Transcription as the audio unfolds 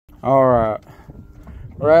All right,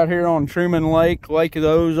 we're out here on Truman Lake, Lake of the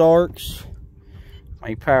Ozarks. Let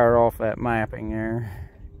me power off that mapping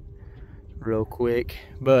there real quick.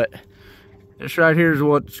 But this right here is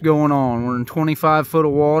what's going on. We're in 25 foot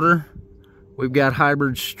of water. We've got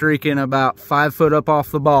hybrids streaking about 5 foot up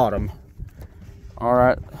off the bottom. All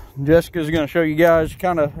right, Jessica's gonna show you guys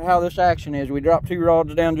kind of how this action is. We dropped 2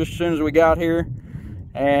 rods down just as soon as we got here,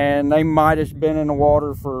 and they might have been in the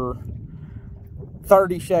water for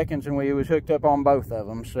 30 seconds and we was hooked up on both of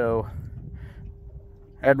them. So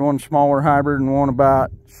had one smaller hybrid and one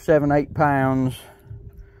about 7-8 pounds.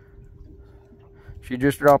 She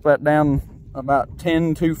just dropped that down about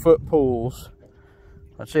 10 2-foot pools.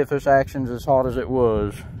 Let's see if this action's as hot as it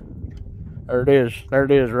was. There it is. There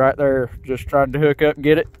it is right there. Just tried to hook up,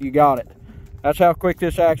 get it, you got it. That's how quick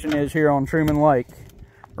this action is here on Truman Lake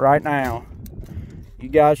right now. You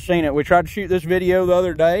guys seen it. We tried to shoot this video the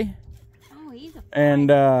other day.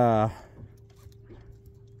 And I'm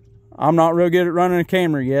not real good at running a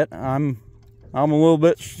camera yet. I'm a little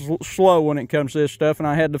bit slow when it comes to this stuff, and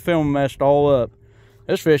I had the film messed all up.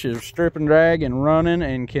 This fish is strip and drag and running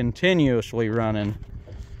and continuously running.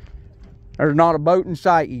 There's not a boat in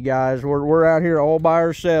sight, you guys. We're out here all by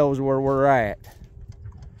ourselves where we're at.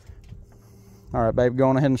 All right, babe, go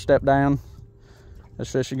on ahead and step down.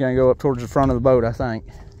 This fish is gonna go up towards the front of the boat, I think.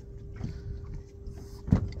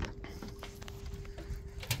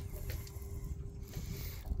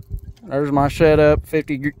 There's my setup,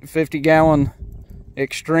 50 gallon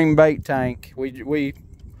extreme bait tank. We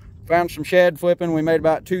found some shad flipping. We made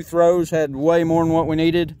about 2 throws, had way more than what we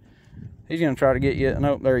needed. He's gonna try to get you.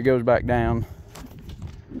 Nope, there he goes back down.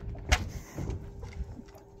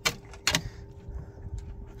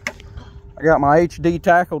 I got my HD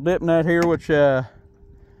tackle dip net here, which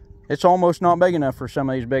it's almost not big enough for some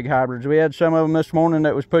of these big hybrids. We had some of them this morning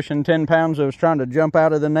that was pushing 10 pounds that was trying to jump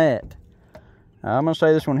out of the net. I'm gonna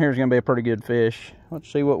say this one here is gonna be a pretty good fish.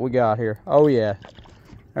 Let's see what we got here. Oh yeah,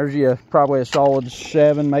 there's you probably a solid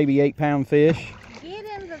 7, maybe 8 pound fish. Get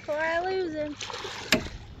him before I lose him.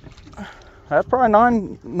 That's probably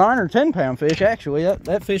 9 or 10 pound fish actually.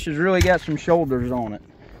 That fish has really got some shoulders on it.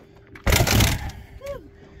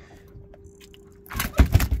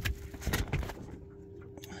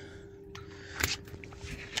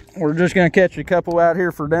 We're just gonna catch a couple out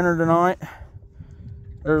here for dinner tonight.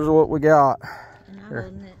 There's what we got.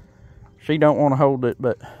 She don't want to hold it,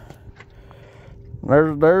 but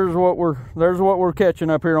there's what we're catching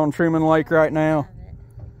up here on Truman Lake right now.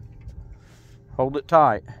 Hold it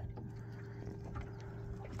tight.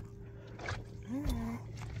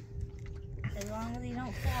 As long as he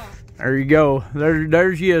don't fall. There you go.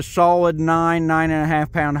 There's you a solid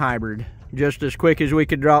 9.5 pound hybrid. Just as quick as we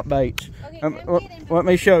could drop baits. Okay, let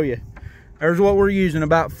me show you. There's what we're using,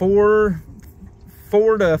 about 4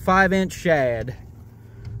 to 5 inch shad.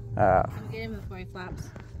 Get him before he flops.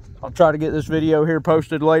 I'll try to get this video here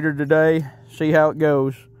posted later today. See how it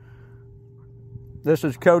goes. This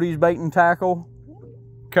is Cody's Bait and Tackle.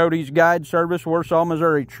 Cody's Guide Service, Warsaw,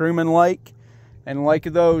 Missouri, Truman Lake, and Lake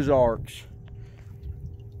of the Ozarks.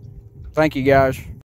 Thank you, guys.